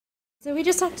So we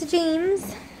just talked to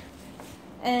James,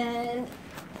 and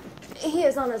he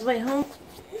is on his way home.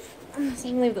 So I'm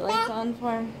gonna leave the lights on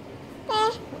for him.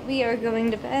 We are going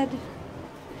to bed.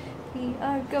 We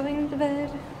are going to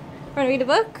bed. Wanna read a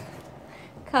book?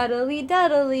 Cuddly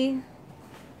Duddly.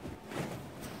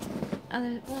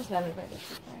 Time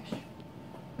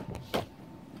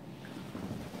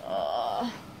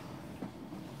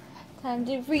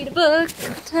to read a book.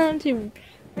 Time to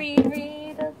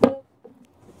read a book.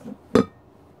 Let's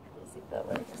see if that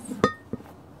works.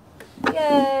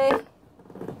 Yay!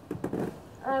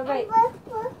 Alright.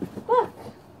 Book.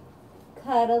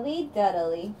 Cuddly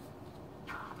Duddly.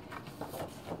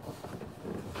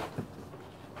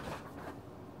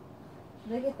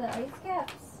 Look at the ice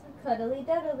caps. Cuddly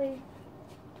Duddly.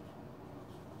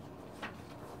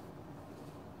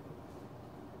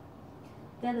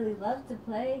 Duddly loved to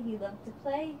play. He loved to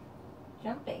play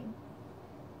jumping,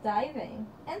 diving,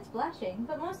 and splashing.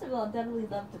 But most of all, Duddly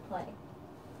loved to play.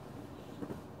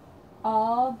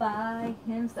 All by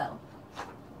himself.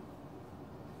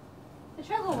 The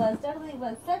trouble was, Duddly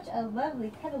was such a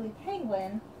lovely, cuddly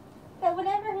penguin that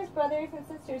whenever his brothers and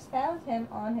sisters found him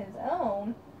on his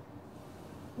own,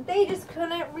 they just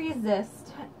couldn't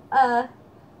resist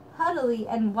huddly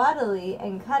and waddly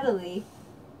and cuddly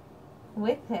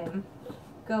with him.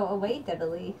 Go away,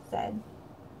 Duddly said.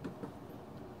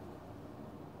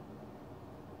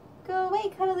 Go away,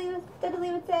 Cuddly,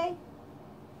 Duddly would say.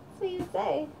 That's what you would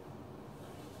say.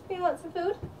 Do you want some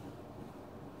food?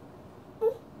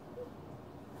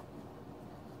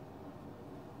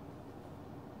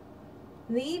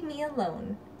 Leave me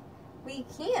alone. We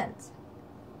can't,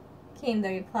 came the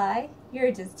reply.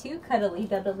 You're just too cuddly,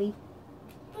 Duddly.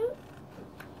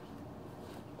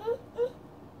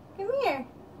 Come here.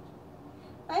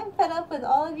 I'm fed up with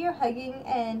all of your hugging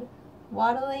and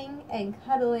waddling and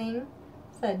cuddling,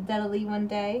 said Duddly one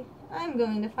day. I'm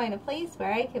going to find a place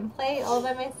where I can play all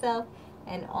by myself.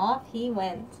 And off he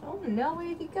went. Oh no,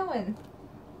 where's he going?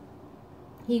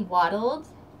 He waddled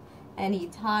and he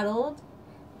toddled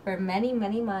for many,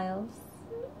 many miles.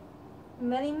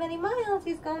 Many, many miles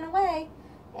he's going away.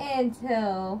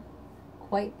 Until,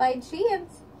 quite by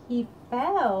chance, he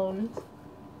found...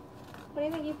 What do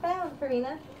you think he found,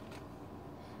 Farina?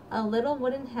 A little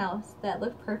wooden house that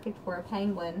looked perfect for a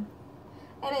penguin.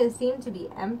 And it seemed to be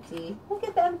empty. Look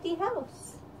at the empty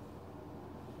house.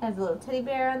 Has a little teddy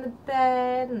bear on the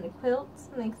bed and a quilt.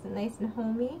 Makes it nice and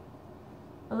homey.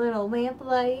 A little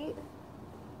lamplight.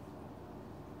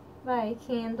 By a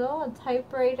candle. A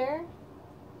typewriter.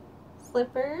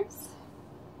 Slippers.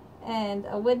 And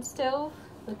a wood stove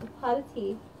with a pot of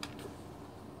tea.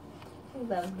 I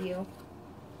love you.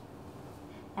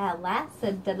 At last,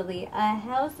 said Duddly, a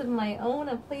house of my own,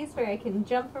 a place where I can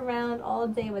jump around all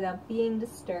day without being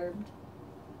disturbed.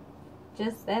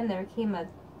 Just then there came a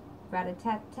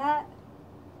rat-a-tat-tat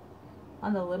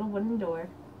on the little wooden door.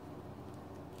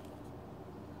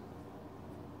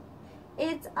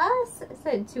 It's us,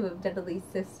 said two of Duddly's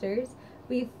sisters.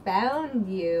 We found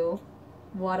you,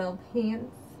 Waddle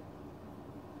Pants.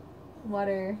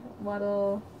 Waddle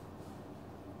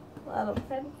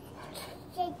Pants.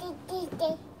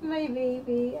 My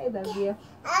baby, I love you.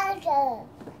 I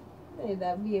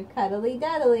love you, Cuddly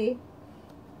Duddly.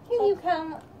 Can you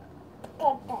come?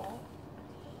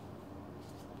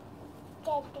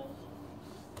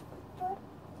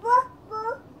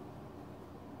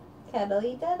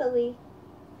 Cuddly Duddly.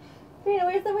 Karina,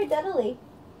 where's the word Duddly?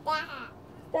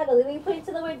 Duddly. Will you point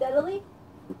to the word Duddly?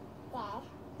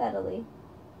 Duddly.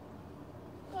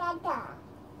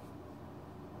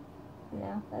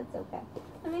 No, that's okay.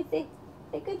 Let me see.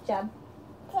 Say good job.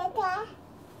 Okay.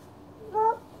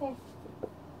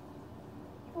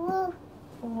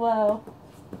 Whoa.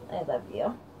 I love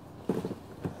you.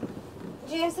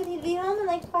 James said he'd be home in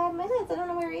like 5 minutes. I don't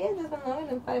know where he is. It's been longer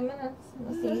than 5 minutes.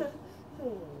 Let's see.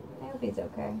 I hope he's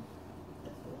okay.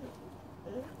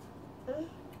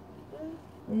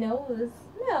 Nose.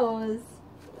 Nose.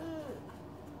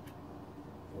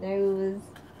 Nose.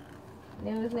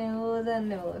 Nose, nose, and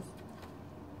nose.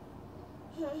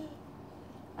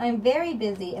 I'm very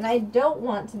busy and I don't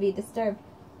want to be disturbed.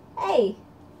 Hey,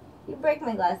 you break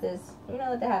my glasses. You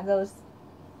know to have those.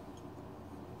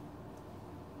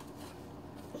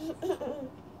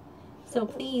 So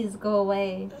please go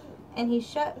away. And he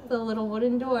shut the little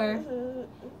wooden door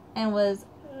and was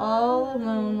all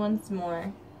alone once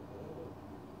more.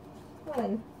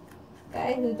 One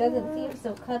guy who doesn't seem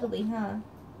so cuddly, huh?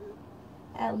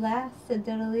 At last, said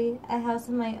Duddly, a house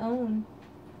of my own,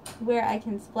 where I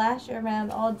can splash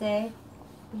around all day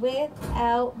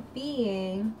without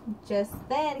being. Just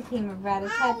then came a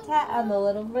rat-a-tat-tat on the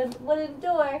little wooden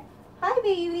door. Hi,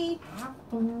 baby.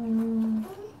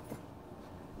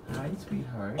 Hi,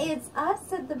 sweetheart. It's us,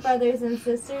 said the brothers and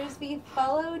sisters. We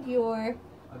followed your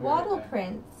waddle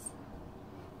prints.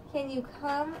 Can you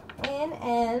come in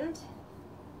and...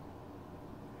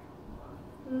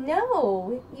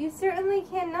 No, you certainly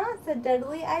cannot, said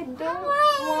Dudley. I don't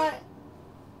want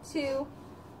to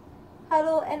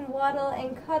huddle and waddle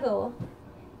and cuddle.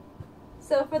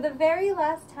 So for the very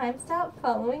last time, stop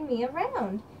following me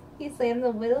around. He slammed the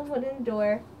little wooden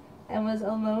door and was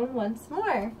alone once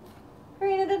more.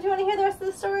 Karina, don't you want to hear the rest of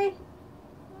the story?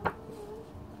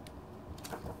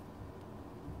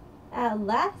 At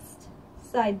last,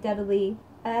 sighed Dudley,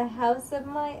 a house of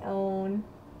my own.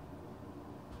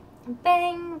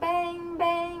 Bang, bang,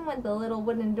 bang went the little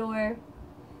wooden door.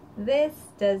 This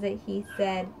does it, he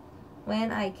said.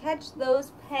 When I catch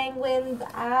those penguins,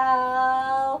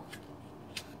 I'll...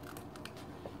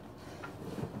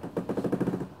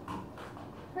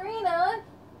 Karina,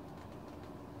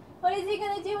 what is he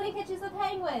going to do when he catches the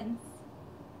penguins?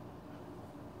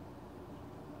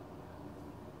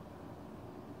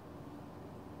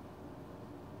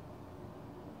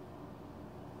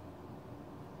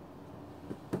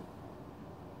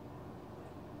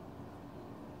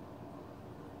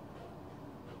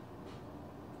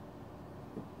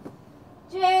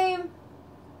 James!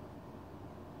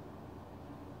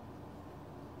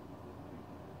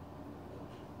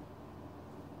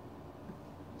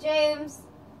 James!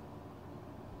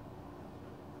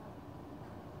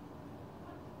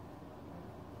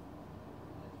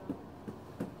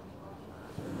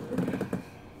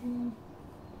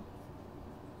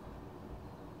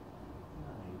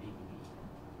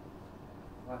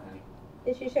 What, honey?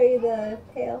 Did she show you the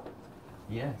tail?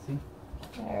 Yeah, see?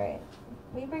 Alright.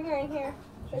 Will you bring her in here?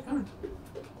 It's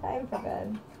time for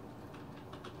bed.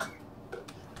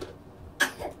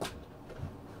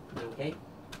 You okay?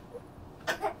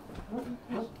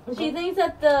 She thinks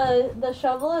that the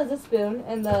shovel is a spoon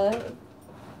and the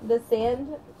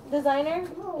sand designer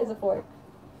is a fork.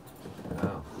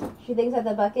 Oh. She thinks that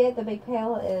the bucket, the big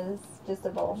pail, is just a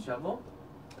bowl. Shovel?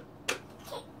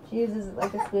 She uses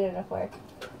like a spoon and a fork.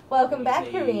 Welcome back,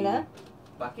 Karina.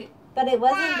 Bucket? But it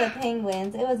wasn't the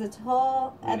penguins. It was a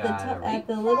tall at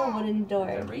the little wooden door.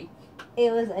 A rake?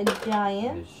 It was a And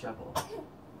giant, a shovel.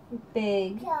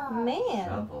 big man.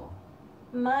 Shovel.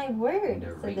 My word, And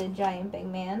a said the rake. giant big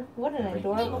man. What an A rake.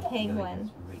 adorable No, penguin.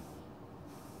 it's rake.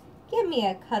 Give me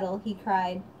a cuddle, he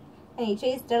cried. And he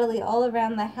chased Dudley all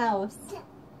around the house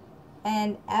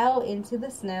and out into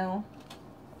the snow.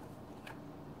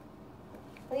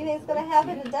 What do you think's going to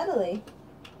happen to Dudley?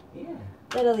 Yeah.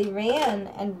 Dudley ran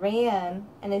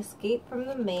and escaped from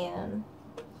the man.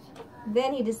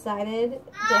 Then he decided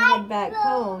to head back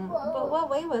home. But what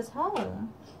way was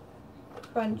home?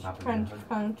 Crunch, crunch,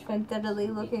 crunch, went Dudley,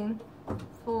 looking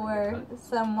for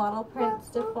some waddle prints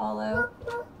to follow.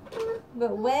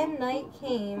 But when night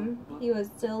came, he was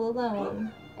still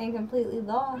alone and completely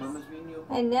lost. Mama's reading you.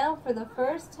 And now, for the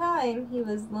first time, he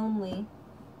was lonely.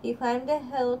 He climbed a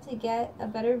hill to get a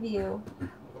better view.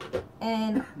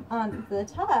 And on the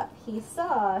top, he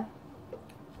saw...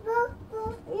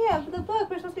 Yeah, the book.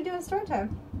 We're supposed to be doing story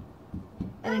time.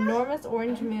 An enormous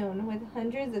orange moon with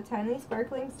hundreds of tiny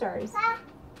sparkling stars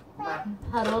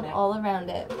huddled all around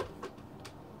it.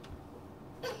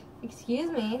 Excuse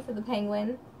me, said the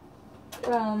penguin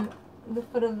from the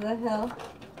foot of the hill.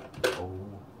 Oh.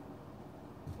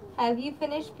 Have you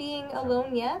finished being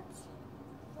alone yet?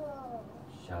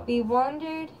 Shovel. We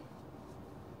wondered,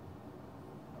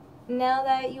 now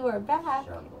that you are back,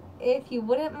 Shovel. if you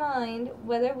wouldn't mind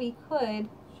whether we could.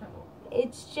 Shovel.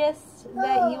 It's just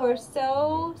that you are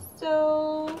so...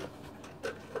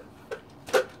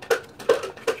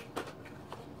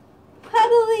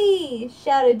 Cuddly!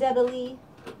 Shouted Dudley.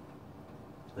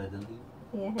 Dudley.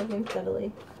 Yeah, his name's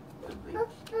Dudley. Dudley.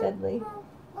 Dudley.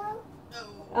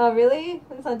 Oh, really?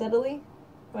 It's not Dudley?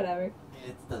 Whatever.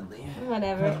 It's Dudley.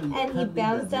 Whatever. Cuddly, And he cuddly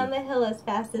bounced down Dudley. the hill as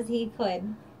fast as he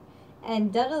could.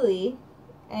 And Dudley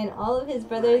and all of his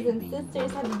brothers and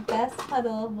sisters had the best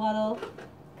waddle,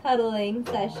 cuddling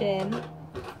session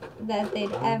that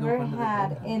they'd ever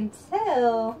had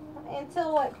until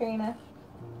what, Karina?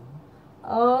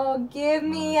 Oh, give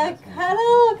me a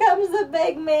cuddle, comes the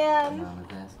big man. Mama's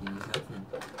asking you something.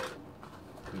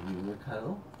 Give you a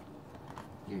cuddle?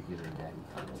 You're giving Daddy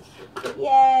cuddles.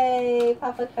 Yay,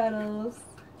 Papa cuddles.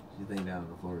 She's laying down on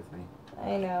the floor with me.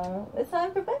 I know. It's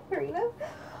time for bed, Karina.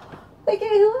 Look at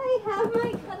who I have,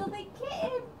 my cuddly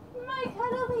kitten. My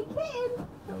cuddly kitten.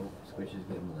 No, Squish is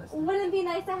getting molested. Wouldn't it be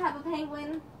nice to have a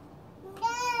penguin?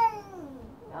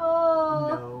 Oh.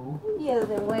 No. The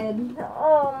other one.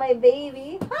 Oh, my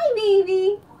baby. Hi,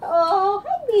 baby. Oh,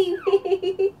 hi,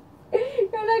 baby.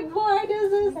 You're like, why does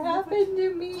this happen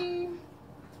to me?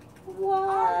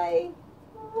 Why?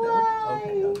 Why?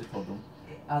 Okay, I'll just hold them.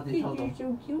 I'll just hold You're them.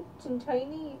 so cute and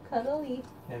tiny, cuddly.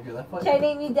 Have your left foot. Should I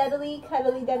name you Deadly,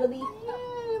 Cuddly, Deadly?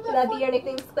 Should that be your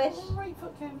nickname, Squish? Right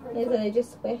foot, Ken. Right Is foot. it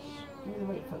just Squish? Give me the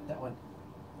right foot. That one.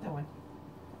 That one.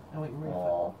 Oh, wait, right foot.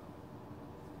 Oh.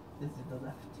 This is the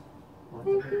left. One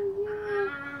Look foot. at you.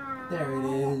 There it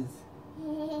is.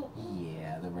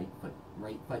 Yeah, the right foot.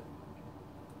 Right foot.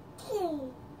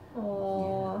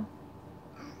 Oh.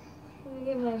 Look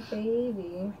at my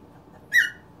baby.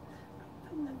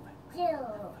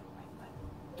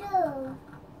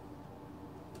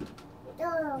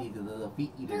 These are the little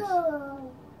feet eaters.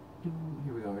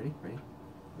 Here we go. Ready? Ready?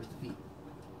 Where's the feet?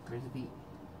 Where's the feet?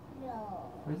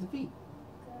 Where's the feet?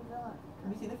 Let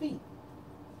me see the feet.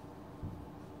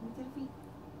 Let me see the feet.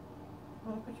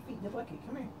 Oh, put your feet in the bucket.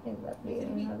 Come here. I love you.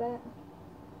 You know that?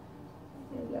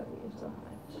 I love you so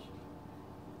much.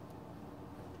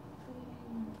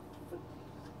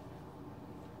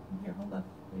 Here, hold on.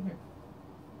 Right here.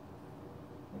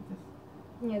 Like this.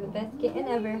 You're the best kitten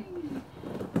ever.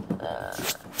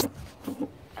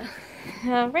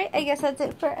 Alright, I guess that's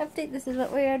it for our update. This is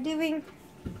what we are doing.